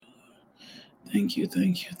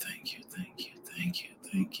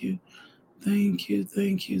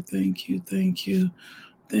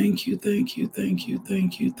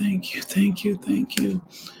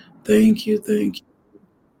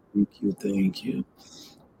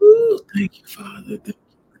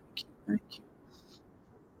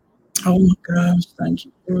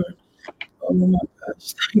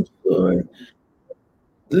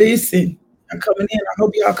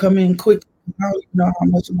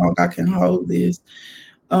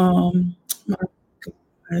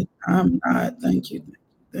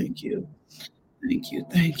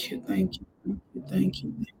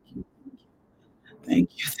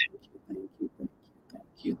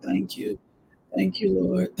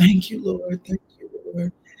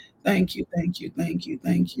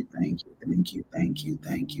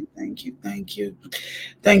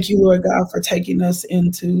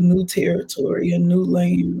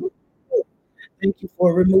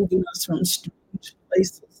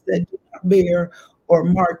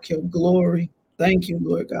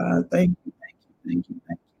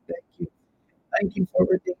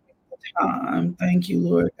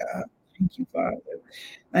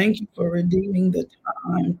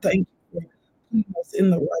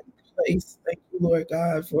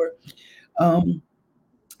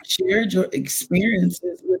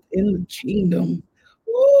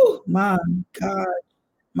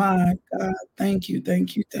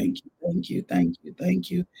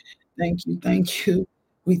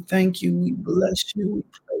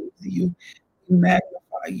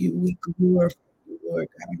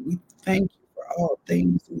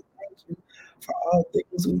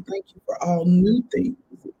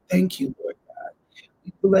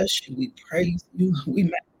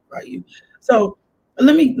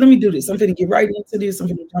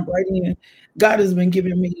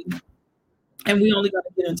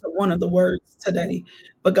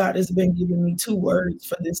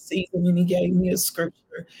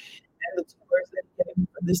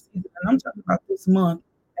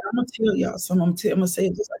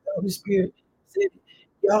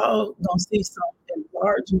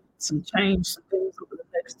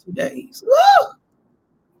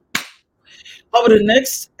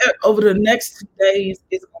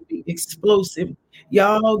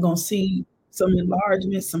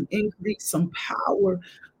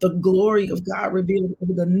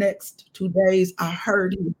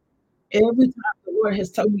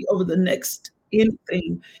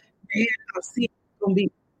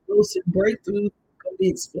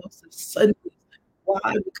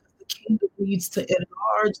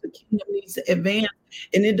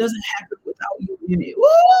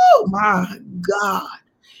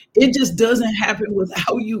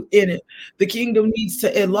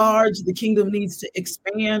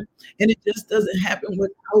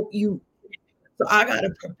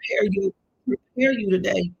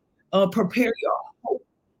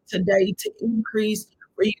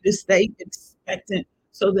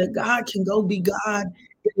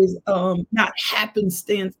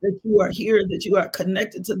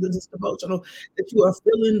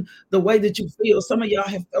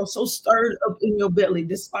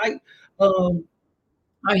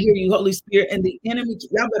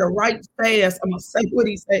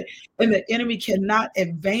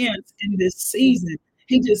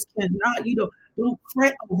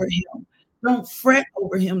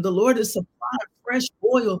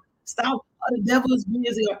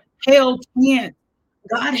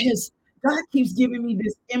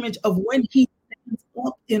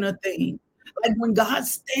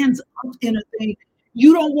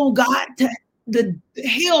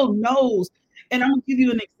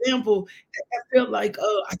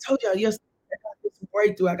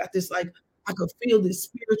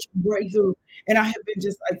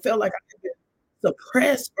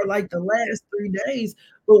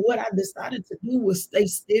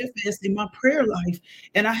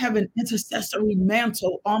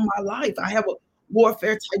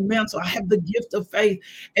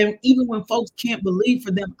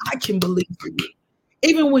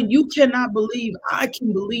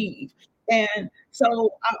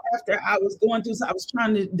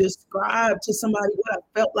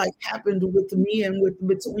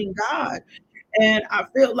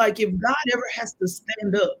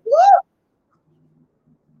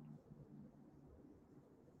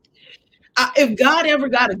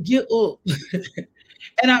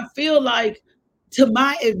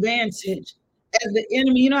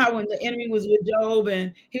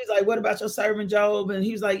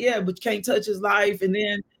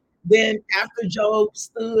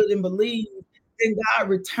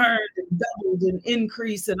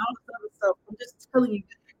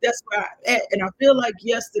That's where I at. And I feel like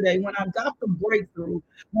yesterday when I got the breakthrough,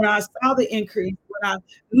 when I saw the increase, when I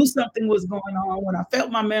knew something was going on, when I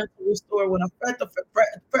felt my mental restored, when I felt the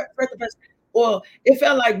well, it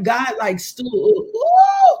felt like God like stood. Woo!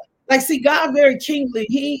 Like, see, God very kingly.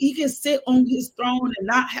 He can sit on his throne and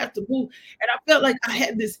not have to move. And I felt like I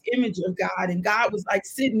had this image of God, and God was like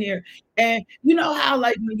sitting there. And you know how,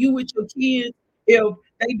 like, when you with your kids, if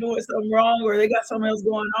they doing something wrong or they got something else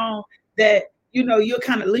going on, that you'll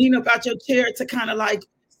kind of lean up out your chair to kind of like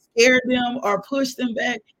scare them or push them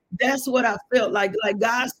back. That's what I felt like. Like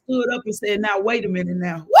God stood up and said, "Now wait a minute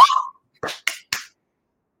now."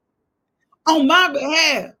 On my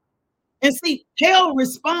behalf. And see, hell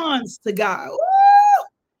responds to God. Woo!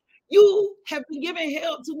 You have been giving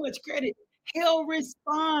hell too much credit. Hell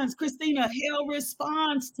responds, Christina. Hell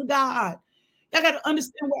responds to God. Y'all got to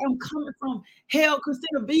understand where I'm coming from. Hell,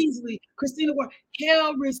 Christina Beasley, Christina Ward,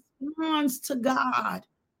 hell responds to God.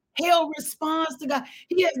 Hell responds to God.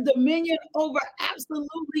 He has dominion over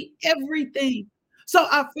absolutely everything. So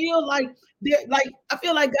I feel like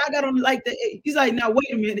God got on like he's like, now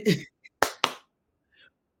wait a minute.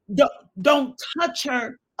 Don't touch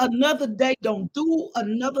her another day. Don't do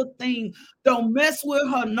another thing. Don't mess with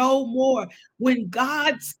her no more. When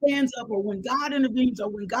God stands up or when God intervenes or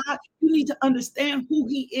when God, you need to understand who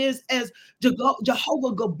he is as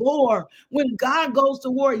Jehovah Gabor. When God goes to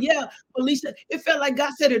war, yeah, Felicia, it felt like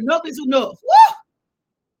God said enough is enough.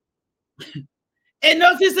 Woo!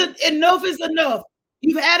 Enough is enough.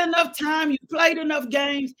 You've had enough time. You've played enough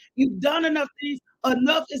games. You've done enough things.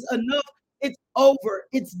 Enough is enough. It's over.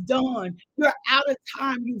 It's done. You're out of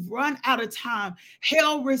time. You've run out of time.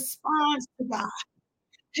 Hell responds to God.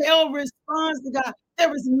 Hell responds to God.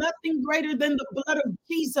 There is nothing greater than the blood of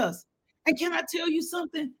Jesus. And can I tell you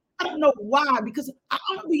something? I don't know why, because I'm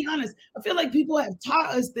gonna be honest. I feel like people have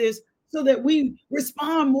taught us this so that we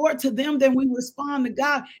respond more to them than we respond to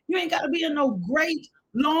God. You ain't got to be in no great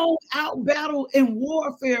long out battle and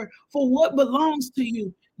warfare for what belongs to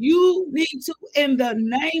you. You need to, in the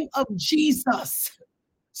name of Jesus,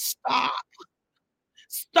 stop.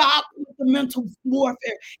 Stop with the mental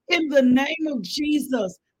warfare. In the name of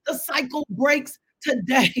Jesus, the cycle breaks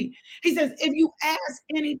today. He says, if you ask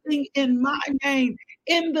anything in my name,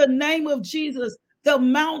 in the name of Jesus, the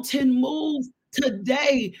mountain moves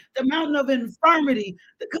today. The mountain of infirmity.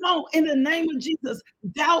 Come on, in the name of Jesus,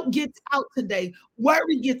 doubt gets out today.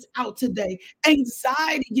 Worry gets out today.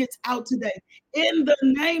 Anxiety gets out today. In the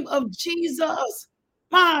name of Jesus.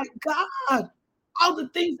 My God, all the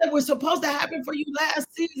things that were supposed to happen for you last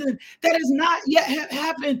season that has not yet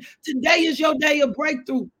happened. Today is your day of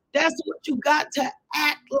breakthrough. That's what you got to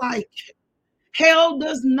act like. Hell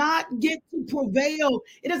does not get to prevail.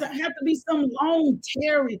 It doesn't have to be some long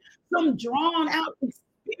tarry, some drawn out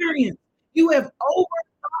experience. You have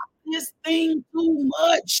overthought this thing too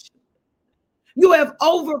much. You have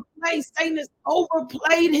overplayed. Satan has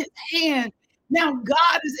overplayed his hand. Now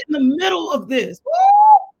God is in the middle of this. Woo!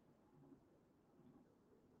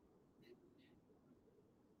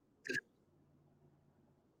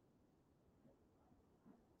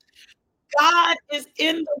 God is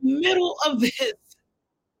in the middle of this.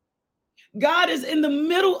 God is in the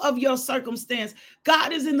middle of your circumstance.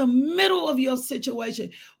 God is in the middle of your situation.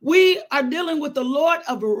 We are dealing with the Lord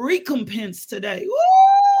of recompense today.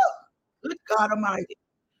 Woo! Good God Almighty.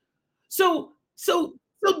 So, so,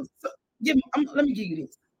 let me give you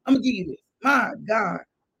this. I'm gonna give you this. My God,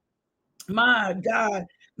 my God,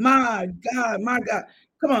 my God, my God.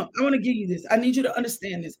 Come on, I want to give you this. I need you to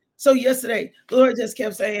understand this. So yesterday, the Lord just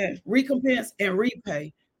kept saying, recompense and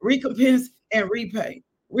repay, recompense and repay,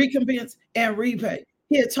 recompense and repay.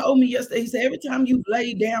 He had told me yesterday, he said, every time you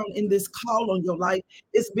lay down in this call on your life,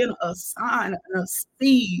 it's been a sign and a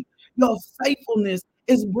seed. Your faithfulness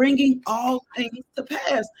is bringing all things to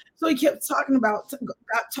pass. So he kept talking about,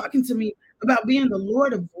 God talking to me about being the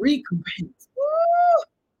Lord of recompense. Woo!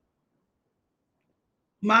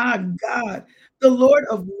 My God, the Lord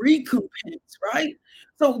of recompense, right?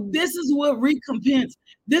 So this is what recompense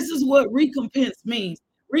means.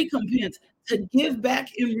 Recompense, to give back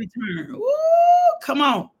in return. Woo, come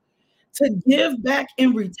on. To give back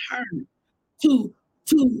in return, to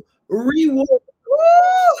reward,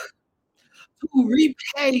 woo, to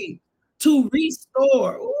repay, to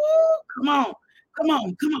restore. Ooh, come on, come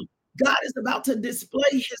on, come on. God is about to display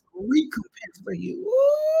his recompense for you.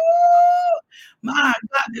 Ooh, my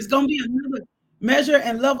God, there's going to be another measure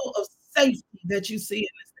and level of safety that you see in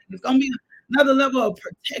this thing. There's going to be another level of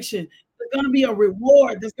protection. There's going to be a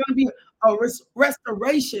reward. There's going to be a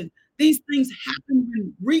restoration. These things happen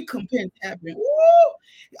when recompense happen.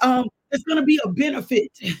 There's going to be a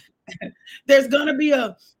benefit. There's going to be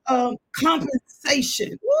a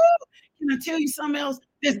compensation. Woo! Can I tell you something else?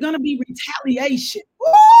 There's going to be retaliation.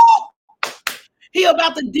 Woo! He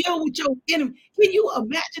about to deal with your enemy. Can you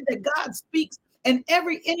imagine that God speaks and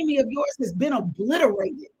every enemy of yours has been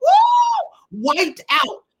obliterated? Woo! Wiped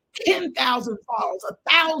out. 10,000 falls,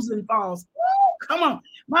 1,000 falls. Woo! Come on.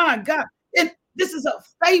 My God. And this is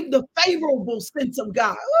the favorable sense of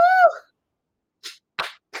God. Woo!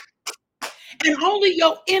 And only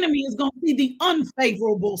your enemy is going to see the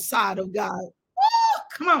unfavorable side of God. Oh,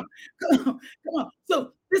 come on, come on, come on.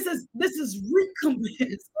 So this is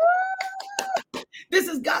recompense. This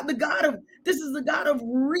is the God of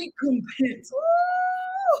recompense.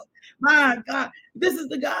 Oh, my God, this is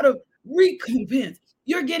the God of recompense.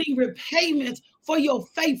 You're getting repayment for your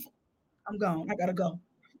faithful. I'm gone. I gotta go.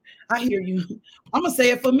 I hear you. I'm gonna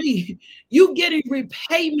say it for me. You getting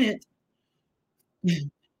repayment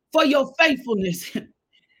for your faithfulness.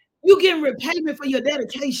 You getting repayment for your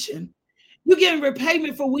dedication. You getting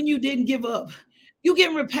repayment for when you didn't give up. You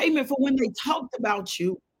getting repayment for when they talked about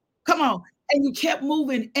you. Come on. And you kept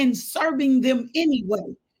moving and serving them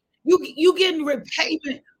anyway. You getting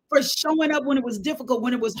repayment for showing up when it was difficult,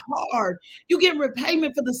 when it was hard. You getting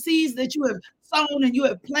repayment for the seeds that you have sown and you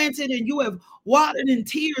have planted and you have watered in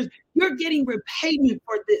tears. You're getting repayment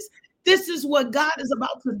for this. This is what God is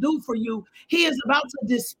about to do for you. He is about to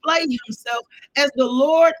display himself as the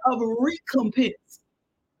Lord of recompense.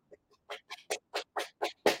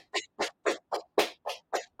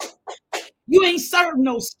 You ain't served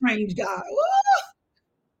no strange God. Woo!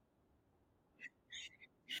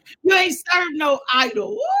 You ain't served no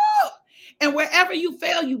idol. Woo! And wherever you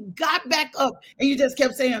fail, you got back up and you just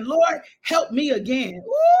kept saying, Lord, help me again.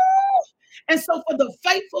 Woo! And so for the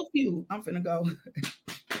faithful few, I'm finna go.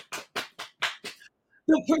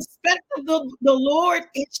 The perspective of the Lord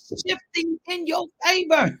is shifting in your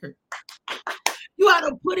favor. You ought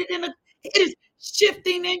to put it it is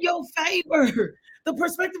shifting in your favor. The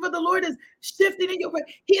perspective of the Lord is shifting in your favor.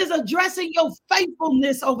 He is addressing your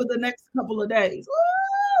faithfulness over the next couple of days.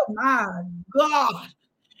 Oh my God.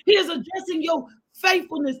 He is addressing your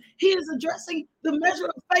faithfulness. He is addressing the measure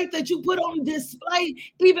of faith that you put on display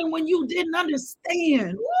even when you didn't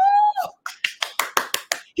understand. Woo!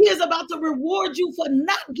 He is about to reward you for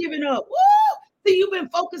not giving up. Woo! See, you've been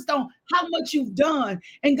focused on how much you've done.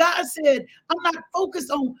 And God said, I'm not focused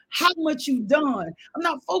on how much you've done. I'm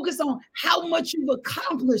not focused on how much you've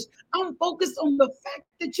accomplished. I'm focused on the fact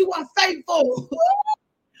that you are faithful.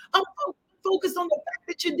 I'm focused on the fact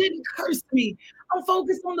that you didn't curse me. I'm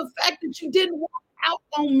focused on the fact that you didn't walk out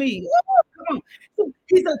on me. Come on. So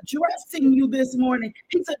he's addressing you this morning.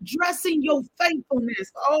 He's addressing your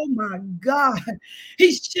faithfulness. Oh my God.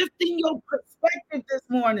 He's shifting your perspective this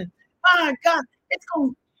morning. My God, it's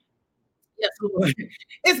going, yes, Lord.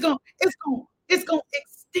 It's going to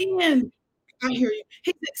extend. I hear you.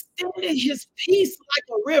 He's extending his peace like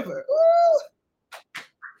a river. Ooh.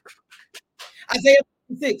 Isaiah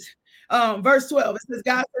 56, verse 12. It says,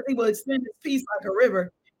 God says he will extend his peace like a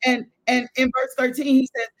river. And in verse 13, he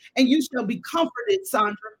says, and you shall be comforted,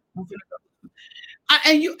 Sandra.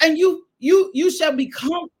 And you shall be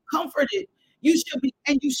comforted. You shall be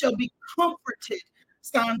comforted,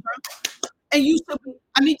 Sandra. And you shall be,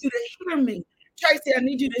 I need you to hear me. Tracy, I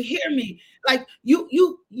need you to hear me. Like we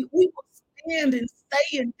will stand and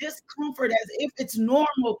stay in discomfort as if it's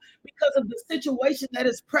normal because of the situation that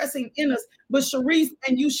is pressing in us. But Sharice,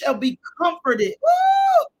 and you shall be comforted.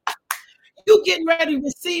 Woo! You getting ready to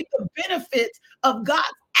receive the benefits of God's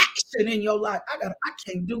action in your life. I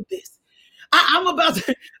can't do this. I'm about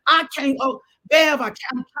to, I can't, oh, Bev, I'm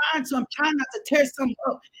trying not to tear something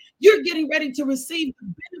up. You're getting ready to receive the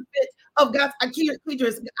benefits of God's, I can't read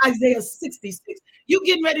Isaiah 66. You're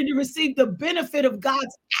getting ready to receive the benefit of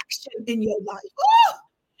God's action in your life. Oh!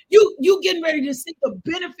 You getting ready to see the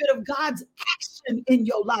benefit of God's action in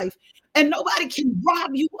your life. And nobody can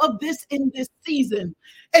rob you of this in this season.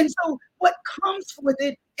 And so what comes with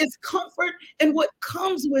it is comfort, and what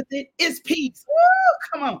comes with it is peace. Woo!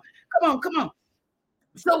 Come on, come on, come on.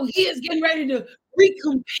 So he is getting ready to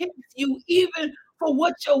recompense you even for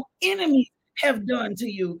what your enemies have done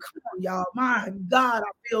to you. Come on, y'all. My God,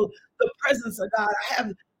 I feel the presence of God. I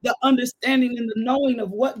have the understanding and the knowing of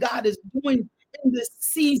what God is doing in this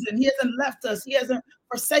season. He hasn't left us. He hasn't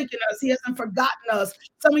forsaken us. He hasn't forgotten us.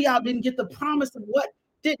 Some of y'all didn't get the promise of what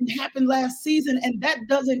didn't happen last season, and that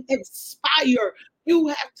doesn't expire. You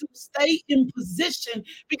have to stay in position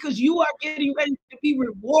because you are getting ready to be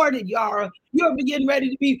rewarded, Yara. You're getting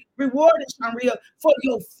ready to be rewarded, Sharia, for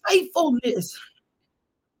your faithfulness.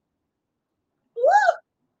 Woo!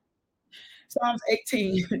 Psalms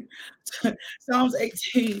 18. Psalms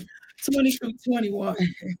 18, 20 through 21.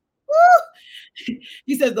 Woo!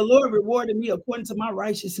 He says, the Lord rewarded me according to my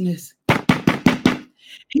righteousness.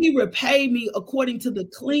 He repaid me according to the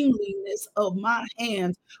cleanliness of my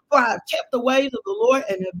hands. For I have kept the ways of the Lord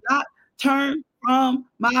and have not turned from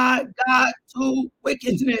my God to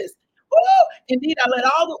wickedness. Woo! Indeed, I let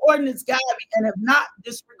all the ordinance guide me and have not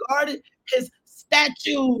disregarded his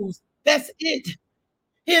statutes. That's it.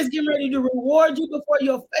 He is getting ready to reward you before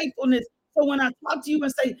your faithfulness. So when I talk to you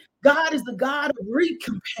and say, God is the God of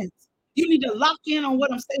recompense, you need to lock in on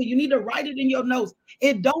what I'm saying. You need to write it in your notes.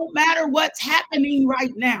 It don't matter what's happening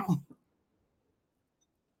right now.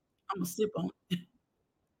 I'm going to sip on it.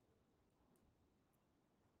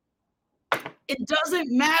 It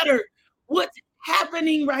doesn't matter what's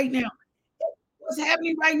happening right now. What's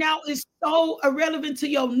happening right now is so irrelevant to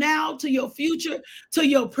your now, to your future, to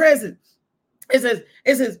your present.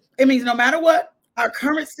 It means no matter what our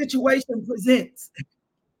current situation presents,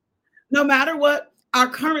 no matter what our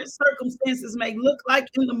current circumstances may look like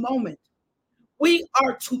in the moment, we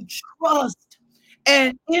are to trust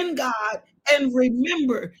and in God and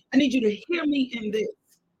remember. I need you to hear me in this.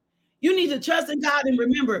 You need to trust in God and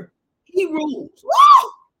remember He rules.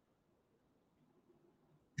 Woo!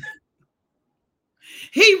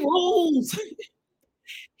 He rules.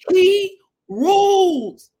 He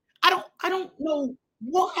rules. I don't know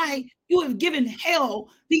why you have given hell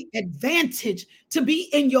the advantage to be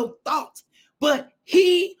in your thoughts, but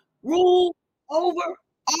he rules over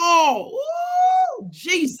all. Ooh,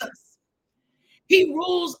 Jesus. He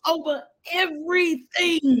rules over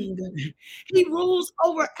everything. He rules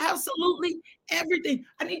over absolutely everything.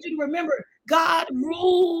 I need you to remember God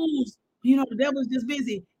rules. You know, the devil's just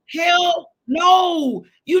busy. Hell no.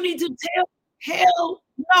 You need to tell hell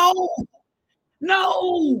no.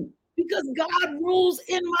 No, because God rules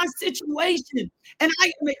in my situation. And I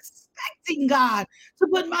am expecting God to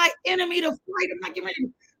put my enemy to flight. I'm not getting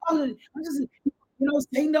ready to, I'm just,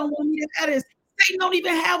 Satan don't want me to have this. Satan don't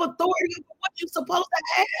even have authority over what you're supposed to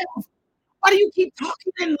have. Why do you keep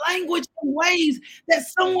talking in language and ways that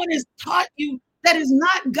someone has taught you that is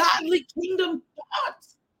not godly kingdom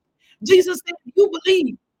thoughts? Jesus said, you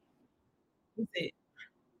believe. He said,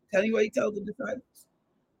 tell you what he told the disciples.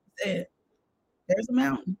 He said, there's a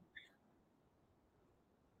mountain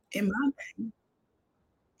in my name.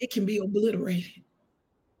 It can be obliterated.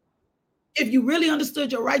 If you really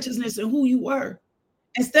understood your righteousness and who you were,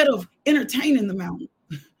 instead of entertaining the mountain,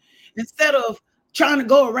 instead of trying to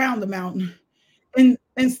go around the mountain, and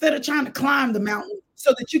instead of trying to climb the mountain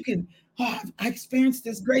so that you can, I experienced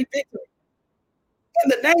this great victory. In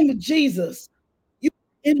the name of Jesus, you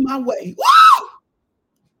in my way. Woo!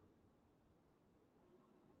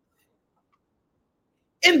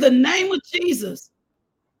 In the name of Jesus,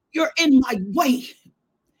 you're in my way.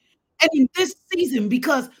 And in this season,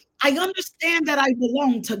 because I understand that I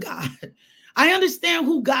belong to God. I understand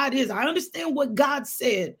who God is. I understand what God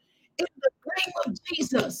said. In the name of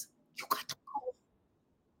Jesus, you got to go.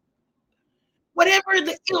 Whatever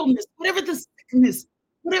the illness, whatever the sickness,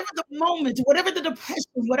 whatever the moment, whatever the depression,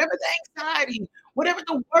 whatever the anxiety, whatever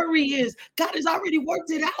the worry is, God has already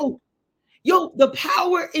worked it out. Yo, the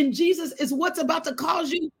power in Jesus is what's about to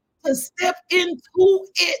cause you to step into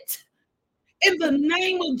it. In the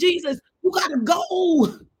name of Jesus, you got to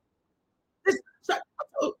go.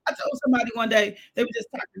 I told somebody one day, they were just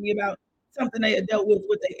talking to me about something they had dealt with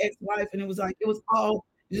their ex-wife, and it was like, it was all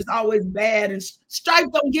just always bad. And strife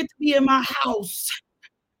don't get to be in my house.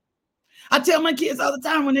 I tell my kids all the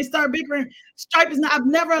time when they start bickering, strife is not, I've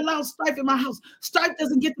never allowed strife in my house. Strife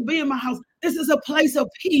doesn't get to be in my house. This is a place of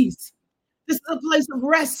peace. This is a place of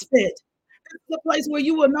respite. This is a place where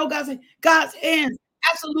you will know God's hands.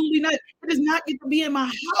 Absolutely not. It does not get to be in my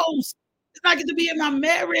house. It's not get to be in my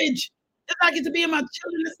marriage. It's not get to be in my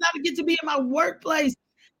children. It's not get to be in my workplace.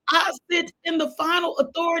 I sit in the final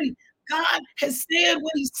authority. God has said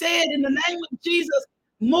what he said in the name of Jesus.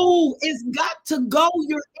 Move. It's got to go.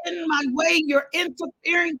 You're in my way. You're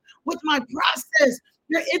interfering with my process.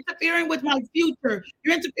 You're interfering with my future.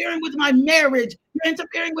 You're interfering with my marriage. You're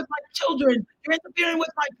interfering with my children. You're interfering with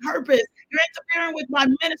my purpose. You're interfering with my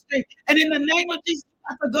ministry. And in the name of Jesus, you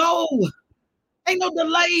have to go. Ain't no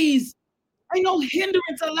delays. Ain't no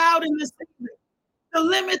hindrance allowed in this season. The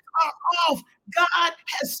limits are off. God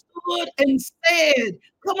has stood and said,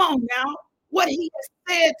 come on now, what he has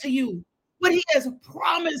said to you, what he has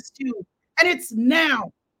promised you, and it's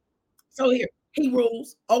now. So here, he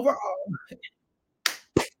rules over all.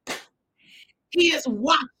 He is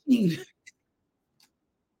watching.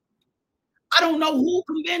 I don't know who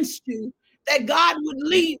convinced you that God would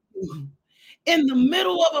leave you in the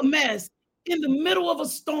middle of a mess, in the middle of a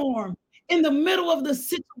storm, in the middle of the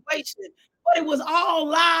situation, but it was all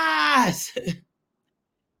lies.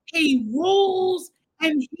 He rules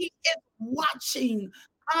and he is watching.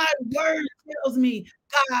 My word tells me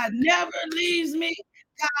God never leaves me,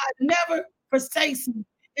 God never forsakes me.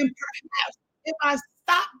 And perhaps if I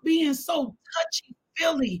stop being so touchy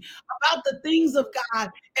feely about the things of God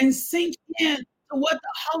and sink in to what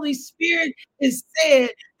the Holy Spirit is said,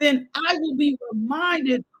 then I will be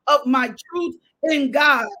reminded of my truth in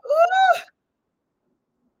God. Ooh,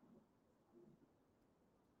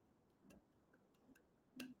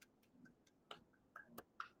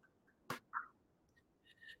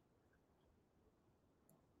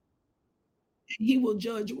 and he will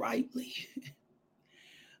judge rightly.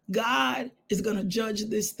 God is going to judge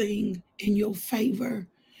this thing in your favor.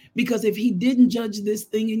 Because if he didn't judge this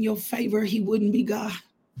thing in your favor, he wouldn't be God.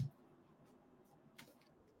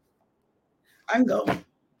 I'm going.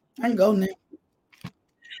 I'm going now.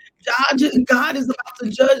 God is about to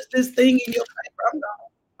judge this thing in your favor. I'm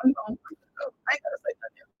going. I'm going. I ain't got to say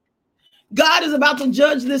nothing else. God is about to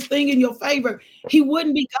judge this thing in your favor. He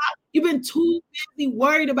wouldn't be God. You've been too busy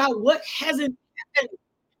worried about what hasn't happened.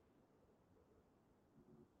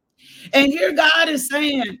 And here God is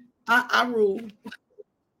saying, I rule.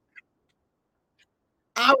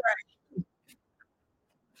 I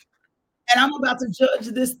And I'm about to judge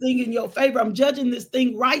this thing in your favor. I'm judging this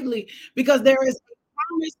thing rightly because there is a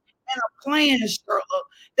promise and a plan, Shirla.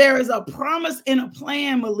 There is a promise and a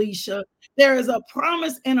plan, Melisha. There is a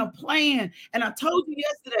promise and a plan. And I told you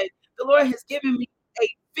yesterday, the Lord has given me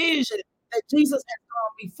a vision that Jesus has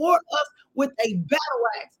gone before us with a battle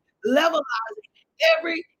axe, levelizing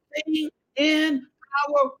everything in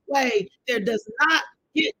our way. There does not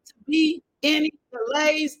get to be any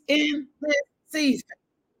delays in this season.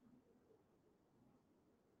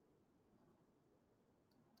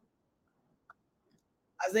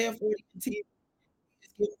 Isaiah 40 and 10 is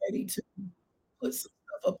getting ready to put some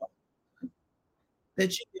stuff up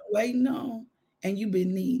that you've been waiting on and you've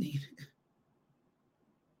been needing.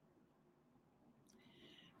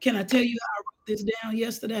 Can I tell you how I wrote this down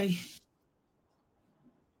yesterday?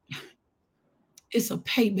 It's a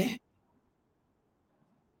payback.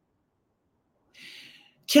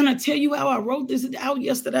 Can I tell you how I wrote this out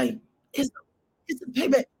yesterday? It's, it's a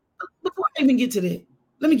payback. Before I even get to that,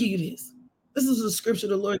 let me give you this. This is a scripture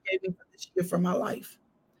the Lord gave me for this year for my life.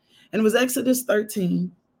 And it was Exodus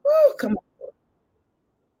 13. Woo, come on.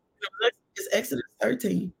 It's Exodus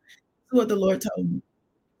 13. This is what the Lord told me.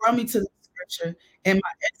 Brought me to the scripture, and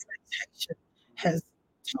my expectation has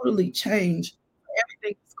totally changed for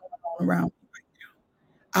everything that's going on around me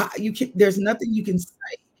right now. You can There's nothing you can say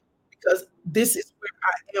because this is where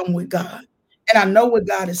I am with God. And I know what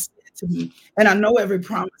God has said to me. And I know every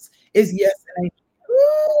promise is yes and amen.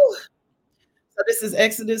 Woo! So this is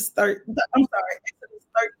Exodus 30. I'm sorry, Exodus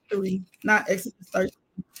 33, not Exodus 30.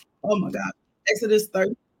 Oh my God. Exodus 30.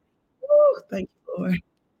 Woo, thank you, Lord.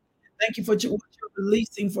 Thank you for what you're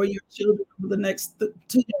releasing for your children over the next 2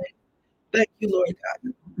 days. Thank you, Lord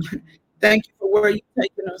God. Thank you for where you're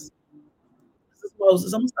taking us. This is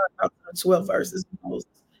Moses. I'm going to start talking about 12 verses of Moses.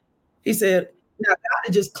 He said, now God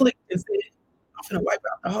had just clicked and said, I'm going to wipe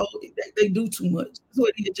out the whole, they do too much. That's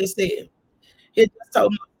what he had just said. He had just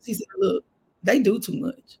told Moses, he said, look, they do too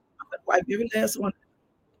much. I'm going to wipe every last one.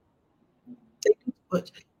 They do too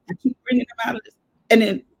much. I keep bringing them out of this. And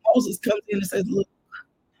then Moses comes in and says, look,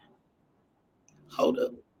 hold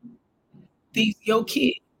up. These your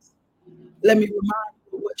kids. Let me remind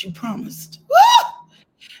you of what you promised. Woo!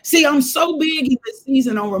 See, I'm so big in this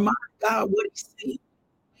season on reminding God what he said.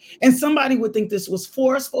 And somebody would think this was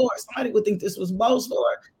forceful, or somebody would think this was boastful,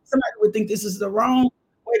 or somebody would think this is the wrong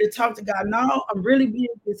way to talk to God. No, I'm really big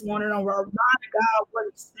this morning on reminding God what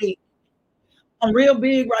he said. I'm real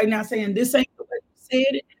big right now saying this ain't the way you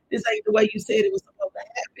said it. This ain't the way you said it was supposed to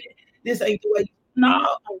happen. This ain't the way. No,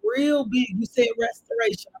 I'm real big. You said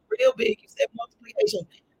restoration. I'm real big. You said multiplication.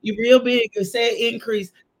 You real big. You said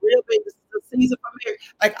increase. Real big. This is the season for marriage.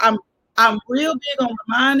 Like I'm real big on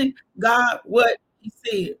reminding God what he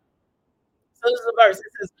said. So this is a verse. It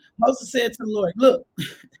says, Moses said to the Lord, look,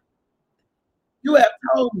 you have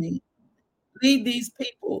told me, lead these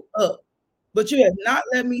people up, but you have not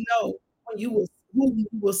let me know when you will who you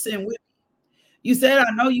will send with me. You said,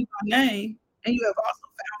 I know you by name, and you have also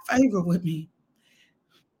found favor with me.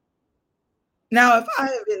 Now, if I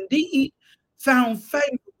have indeed found favor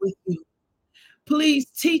with you, please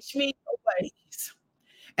teach me your ways,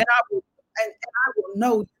 and I will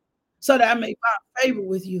know you, so that I may find favor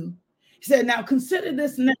with you. He said, now consider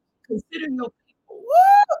this now, consider your people.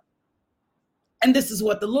 Woo! And this is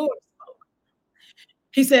what the Lord spoke.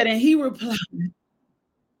 He said, and he replied,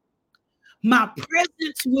 My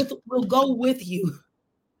presence will go with you,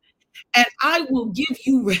 and I will give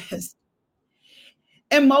you rest.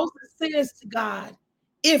 And Moses says to God,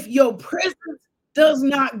 if your presence does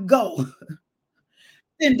not go,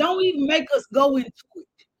 then don't even make us go into it.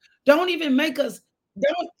 Don't even make us,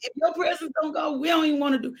 don't, if your presence don't go, we don't even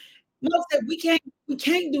want to do. Moses said, we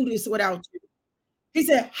can't do this without you. He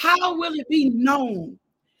said, how will it be known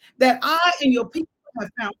that I and your people have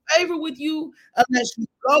found favor with you unless you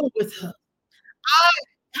go with us? I,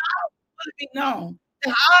 how will it be known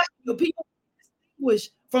that I and your people distinguish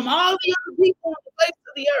from all the other people on the face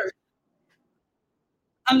of the earth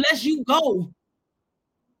unless you go?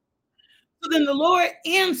 So then the Lord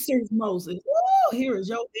answers Moses. Oh, here is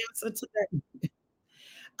your answer today.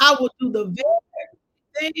 I will do the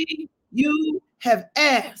very thing you have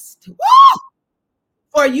asked. Woo!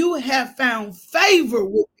 For you have found favor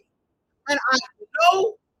with me, and I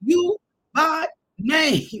know you by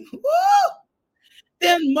name. Woo!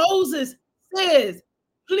 Then Moses says,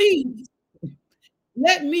 please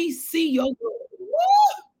let me see your glory. Woo!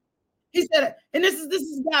 He said, and this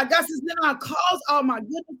is God. God says, then I'll cause all my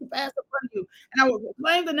goodness to pass upon you, and I will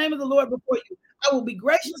proclaim the name of the Lord before you. I will be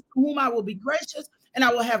gracious to whom I will be gracious, and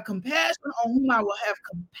I will have compassion on whom I will have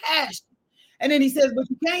compassion. And then he says, but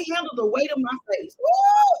you can't handle the weight of my face.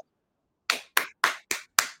 Woo!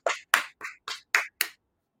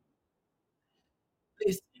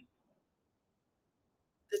 Listen,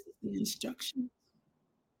 this is the instruction.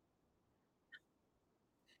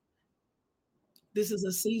 This is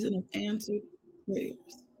a season of answered prayers.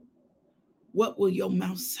 What will your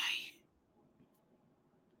mouth say?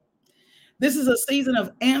 This is a season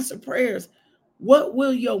of answered prayers. What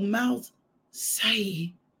will your mouth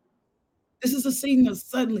say? This is a season of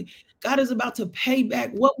suddenly. God is about to pay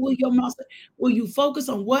back. What will your mouth say? Will you focus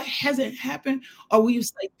on what hasn't happened, or will you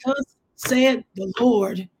say, thus said the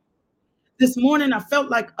Lord? This morning, I felt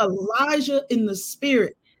like Elijah in the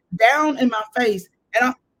spirit, down in my face.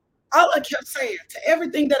 And all I kept saying to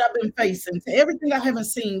everything that I've been facing, to everything I haven't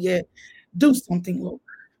seen yet, do something, Lord.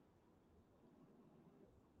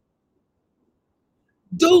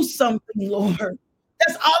 Do something, Lord.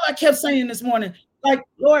 That's all I kept saying this morning. Like,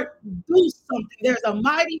 Lord, do something. There's a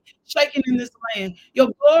mighty shaking in this land. Your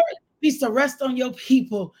glory needs to rest on your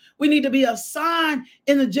people. We need to be a sign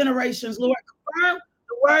in the generations, Lord. Confirm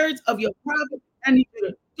the words of your prophet. I need you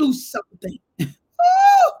to do something. Woo!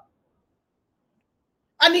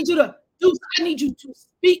 I need you to do, I need you to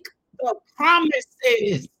speak the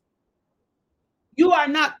promises. You are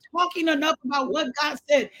not talking enough about what God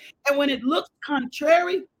said. And when it looks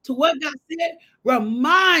contrary to what God said,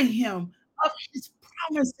 remind him of his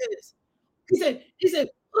promises. He said,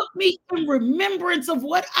 put me in remembrance of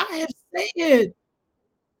what I have said.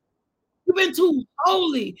 You've been too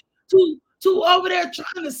holy, too over there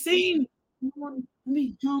trying to sing.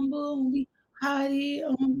 Be humble, be haughty.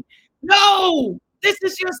 No, this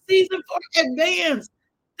is your season for advance.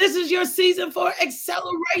 This is your season for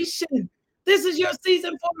acceleration. This is your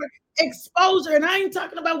season for exposure. And I ain't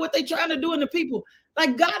talking about what they're trying to do in the people.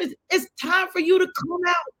 Like God is, it's time for you to come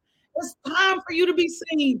out. It's time for you to be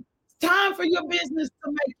seen. It's time for your business to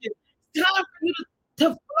make it. It's time for you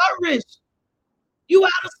to flourish. You out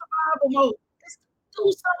of survival mode. Just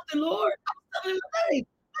do something, Lord. I'm telling you today.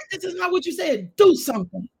 Like, this is not what you said. Do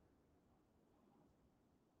something.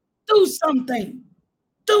 Do something.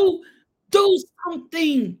 Do do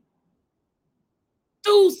something.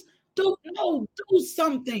 Do do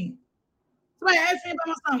something. Somebody asked me about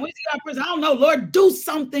my son. When's he got prison? I don't know. Lord, do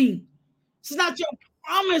something. It's not your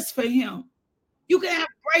promise for him. You can have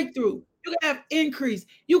breakthrough. You can have increase.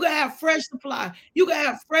 You can have fresh supply. You can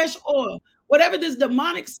have fresh oil. Whatever this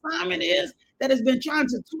demonic assignment is that has been trying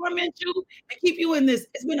to torment you and keep you in this,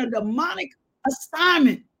 it's been a demonic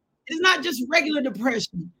assignment. It's not just regular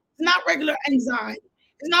depression. It's not regular anxiety.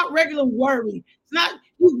 It's not regular worry. It's not,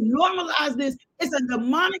 you normalize this. It's a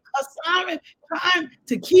demonic assignment trying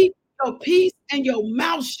to keep your peace and your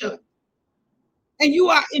mouth shut. And you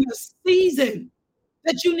are in a season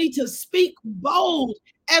that you need to speak bold,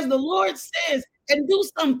 as the Lord says, and do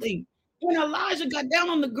something. When Elijah got down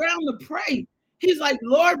on the ground to pray, he's like,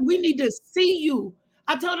 Lord, we need to see you.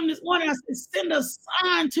 I told him this morning, I said, send a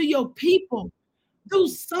sign to your people. Do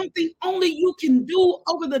something only you can do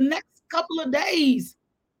over the next couple of days.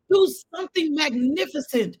 Do something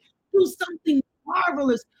magnificent. Do something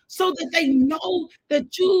marvelous so that they know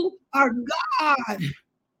that you are God.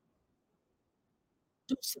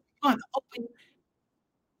 Do something. Open.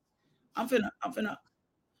 I'm finna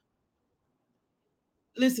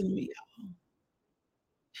listen to me.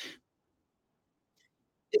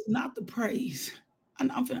 It's not the praise.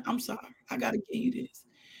 I'm sorry. I gotta give you this.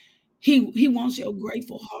 He wants your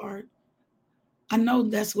grateful heart. I know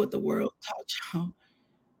that's what the world taught y'all.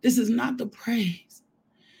 This is not the praise.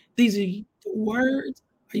 These are the words.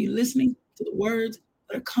 Are you listening to the words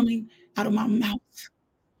that are coming out of my mouth?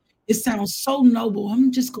 It sounds so noble.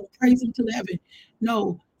 I'm just going to praise him to heaven.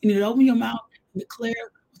 No, you need to open your mouth and declare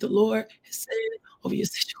what the Lord has said over your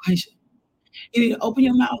situation. You need to open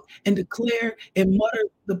your mouth and declare and mutter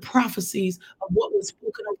the prophecies of what was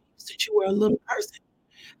spoken over you since you were a little person.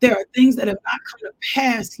 There are things that have not come to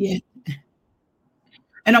pass yet.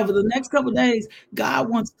 And over the next couple of days, God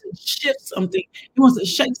wants to shift something. He wants to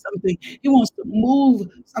shake something. He wants to move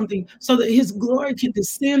something so that his glory can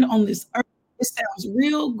descend on this earth. It sounds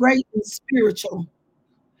real great and spiritual.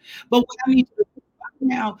 But what I need you to do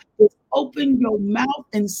right now is open your mouth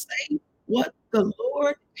and say what the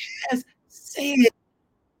Lord has said.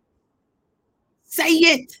 Say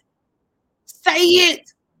it. Say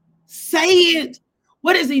it. Say it.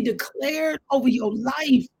 What has he declared over your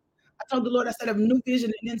life? I told the Lord, I said, I have new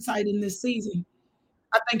vision and insight in this season.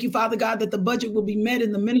 I thank you, Father God, that the budget will be met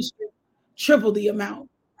in the ministry, triple the amount.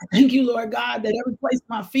 I thank you, Lord God, that every place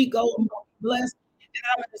my feet go, I'm going to be blessed, and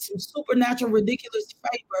I'm in some supernatural, ridiculous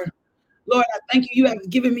favor. Lord, I thank you. You have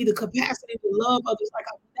given me the capacity to love others like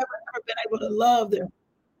I've never, ever been able to love them.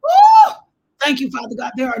 Woo! Thank you, Father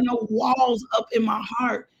God. There are no walls up in my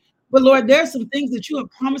heart. But Lord, there are some things that you have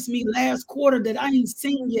promised me last quarter that I ain't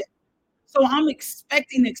seen yet. So I'm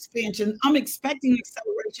expecting expansion. I'm expecting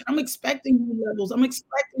acceleration. I'm expecting new levels. I'm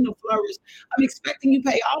expecting to flourish. I'm expecting you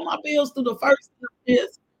pay all my bills through the first of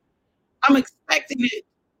this. I'm expecting it.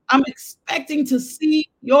 I'm expecting to see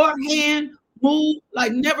your hand move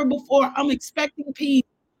like never before. I'm expecting peace.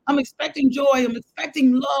 I'm expecting joy. I'm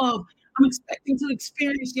expecting love. I'm expecting to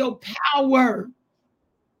experience your power.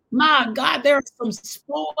 My God, there are some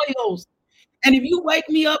spoils. And if you wake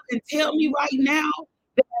me up and tell me right now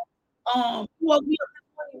that you woke me up this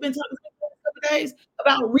morning, you've been talking to me for a couple days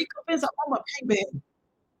about recompense, I want my payback.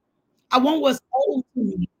 I want what's owed to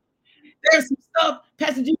me. There's some stuff,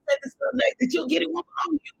 Pastor G said this other day, that you'll get it one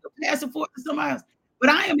time, you can pass it forth to somebody else. But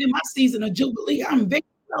I am in my season of Jubilee. I'm very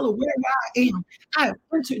well aware where I am. I have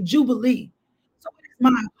entered Jubilee. So it is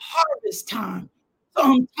my harvest time. So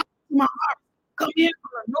I'm talking to my heart. Come in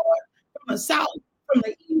from the north, from the south, from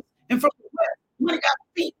the east, and from the west. Money got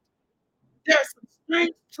feet. There are some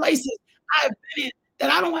strange places I have been in that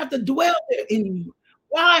I don't have to dwell there anymore.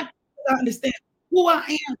 Why? Because I understand who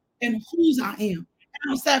I am and whose I am. I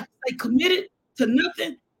don't have to stay committed to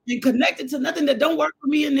nothing and connected to nothing that don't work for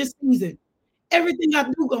me in this season. Everything I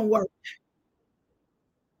do gonna work.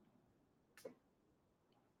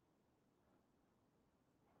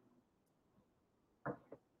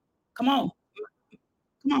 Come on,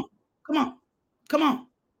 come on, come on, come on,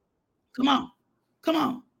 come on, come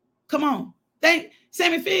on, come on. Thank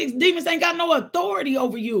Sammy Figs, demons ain't got no authority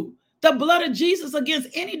over you. The blood of Jesus against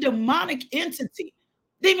any demonic entity.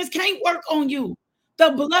 Demons can't work on you.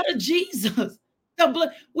 The blood of Jesus. The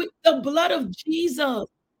blood of Jesus.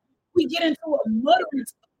 We get into a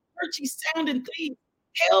mutterance of churchy sounding things.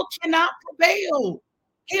 Hell cannot prevail.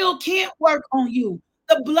 Hell can't work on you.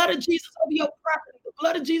 The blood of Jesus over your property, the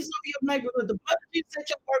blood of Jesus over your neighborhood, the blood of Jesus at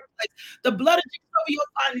your workplace, the blood of Jesus over your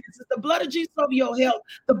finances, the blood of Jesus over your health,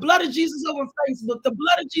 the blood of Jesus over Facebook, the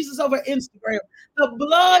blood of Jesus over Instagram. The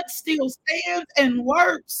blood still stands and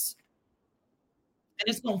works. And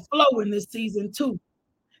it's going to flow in this season too.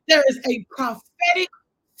 There is a prophetic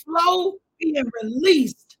flow being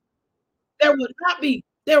released. There will not be,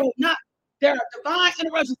 there will not, there are divine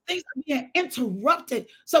interruptions. Things are being interrupted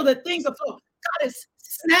so that things are flowing. God is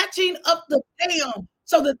snatching up the dam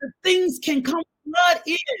so that the things can come flood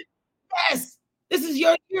in. Yes, this is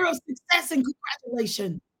your year of success and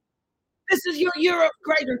congratulations. This is your year of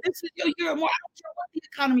greater. This is your year of more. I don't care what the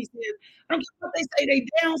economy says. I don't care what they say they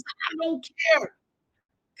down. I don't care.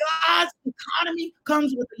 God's economy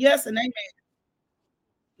comes with a yes and amen.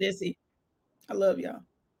 Listen, I love y'all.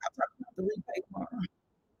 I'll talk about the repay tomorrow.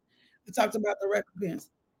 I talked about the recompense.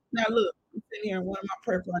 Now look, I'm sitting here and one of my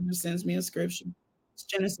prayer partners sends me a scripture. It's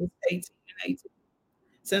Genesis 18:18.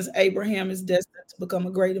 Since Abraham is destined to become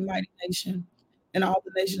a great and mighty nation, and all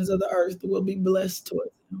the nations of the earth will be blessed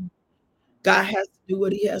towards him. God has to do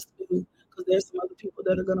what he has to do because there's some other people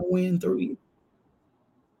that are going to win through you.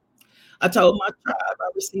 I told my tribe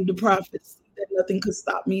I received a prophecy that nothing could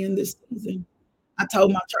stop me in this season. I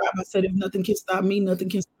told my tribe, I said, if nothing can stop me, nothing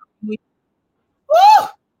can stop me. Woo!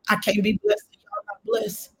 I can't be blessed and y'all not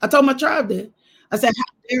blessed. I told my tribe that. I said, how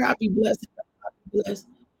dare I be blessed if y'all not be blessed?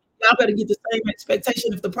 Y'all better get the same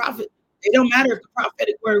expectation of the prophet. It don't matter if the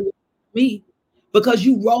prophetic word was me, because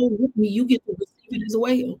you roll with me, you get to receive it as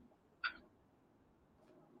well.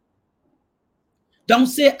 Don't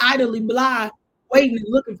sit idly by, waiting and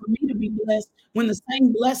looking for me to be blessed when the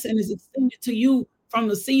same blessing is extended to you from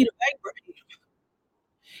the seed of Abraham.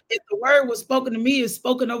 If the word was spoken to me, it's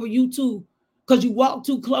spoken over you too, because you walk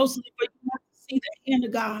too closely for you not to see the hand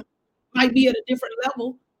of God. Might be at a different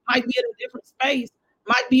level, might be at a different space,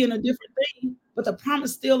 might be in a different thing, but the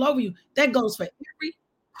promise still over you. That goes for every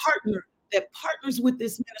partner that partners with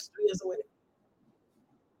this ministry as well.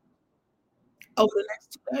 Over the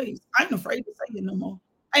next 2 days, I ain't afraid to say it no more.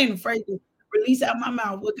 I ain't afraid to release out my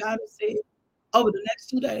mouth what God has said. Over the next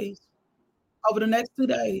 2 days, over the next 2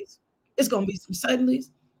 days, it's gonna be some suddenlies.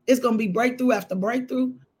 It's gonna be breakthrough after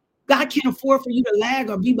breakthrough. God can't afford for you to lag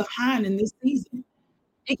or be behind in this season.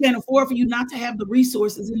 He can't afford for you not to have the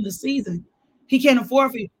resources in the season. He can't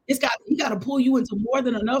afford for you. He got to pull you into more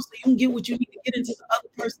than enough so you can get what you need to get into the other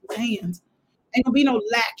person's hands. Ain't gonna be no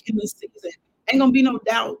lack in this season. Ain't gonna be no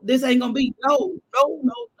doubt. This ain't gonna be no.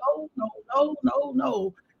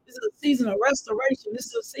 This is a season of restoration. This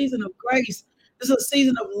is a season of grace. This is a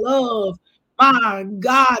season of love. My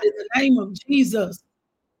God, in the name of Jesus,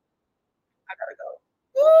 I gotta go.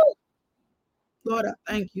 Woo! Lord, I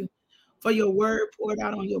thank you for your word poured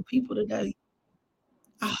out on your people today.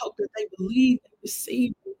 I hope that they believe and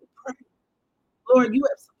receive and pray. Lord, you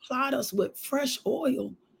have supplied us with fresh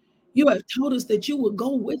oil. You have told us that you will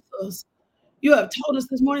go with us. You have told us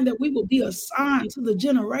this morning that we will be a sign to the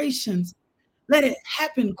generations. Let it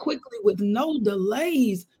happen quickly with no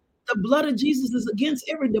delays. The blood of Jesus is against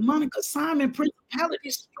every demonic assignment,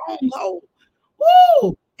 principality, stronghold.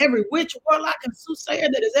 Woo! Every witch, warlock, and soothsayer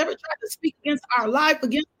that has ever tried to speak against our life,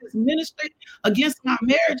 against this ministry, against my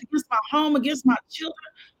marriage, against my home, against my children.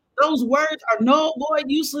 Those words are null, void,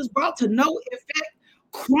 useless, brought to no effect,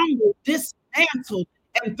 crumbled, dismantled,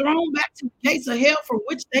 and thrown back to the gates of hell from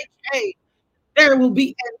which they came. There will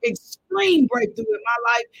be an extreme breakthrough in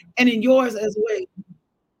my life and in yours as well.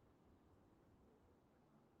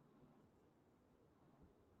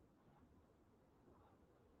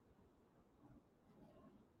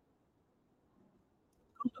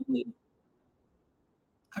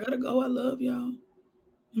 I gotta go. I love y'all.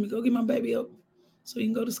 Let me go get my baby up so he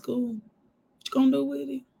can go to school. What you gonna do with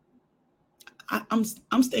it?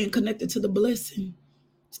 I'm staying connected to the blessing.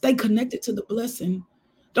 Stay connected to the blessing.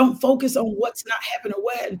 Don't focus on what's not happening or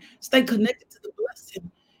when. Stay connected to the blessing.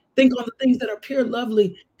 Think on the things that are pure,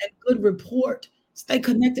 lovely, and good report. Stay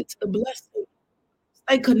connected to the blessing.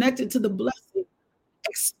 Stay connected to the blessing.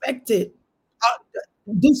 Expect it.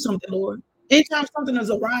 Do something, Lord. Anytime something has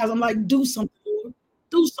arise, I'm like, do something, Lord.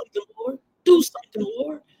 Do something, Lord. Do something,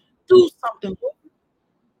 Lord. Do something, Lord.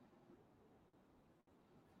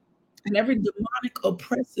 And every demonic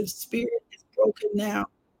oppressive spirit is broken now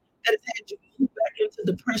that has had you move back into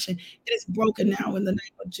depression. It is broken now in the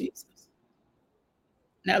name of Jesus.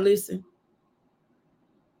 Now listen,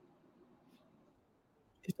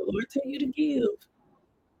 if the Lord tell you to give, you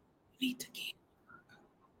need to give.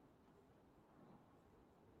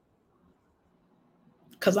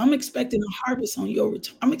 Because I'm expecting a harvest on your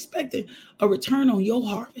return. I'm expecting a return on your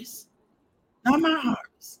harvest, not my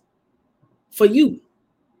harvest. For you.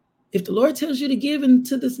 If the Lord tells you to give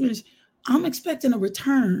into this ministry, I'm expecting a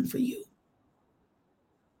return for you.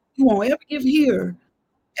 You won't ever give here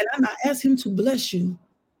and I'm not ask him to bless you.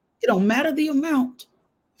 It don't matter the amount.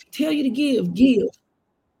 If he tell you to give.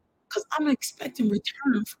 Because I'm expecting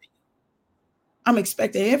return from you. I'm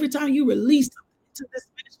expecting every time you release something into this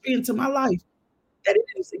ministry, into my life, that it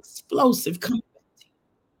is explosive coming back to you.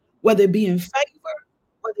 Whether it be in favor,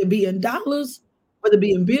 whether it be in dollars, whether it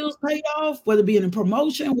be in bills paid off, whether it be in a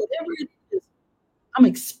promotion, whatever it is, I'm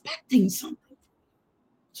expecting something.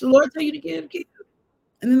 So the Lord tell you to give.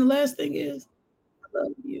 And then the last thing is, I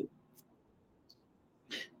love you.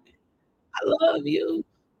 I love you.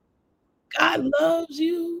 God loves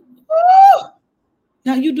you. Woo!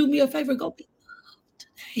 Now you do me a favor, go be loved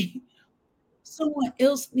today. Someone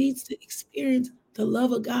else needs to experience the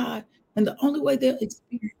love of God, and the only way they'll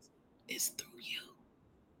experience is through you.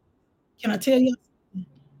 Can I tell you?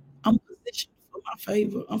 I'm positioned for my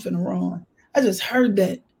favor. I'm finna run. I just heard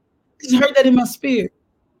that. I just heard that in my spirit.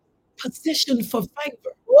 Positioned for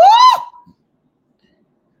favor. Woo!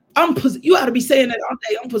 You ought to be saying that all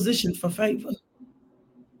day. I'm positioned for favor.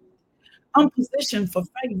 I'm positioned for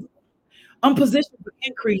favor. I'm positioned for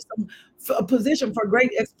increase. I'm positioned for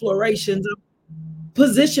great explorations. I'm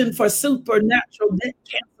positioned for supernatural debt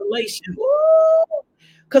cancellation.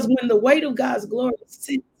 Because when the weight of God's glory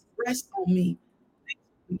sits, rest on me,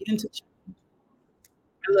 things begin to change.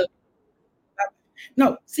 I love you.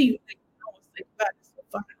 No, see you later. I want to say goodbye. It's so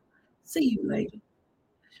fun. See you later.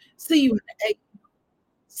 See you in the 8.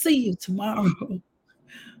 See you tomorrow. Woo!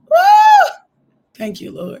 Thank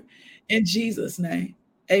you, Lord. In Jesus' name,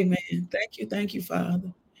 amen. Thank you,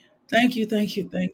 Father. Thank you, thank you, thank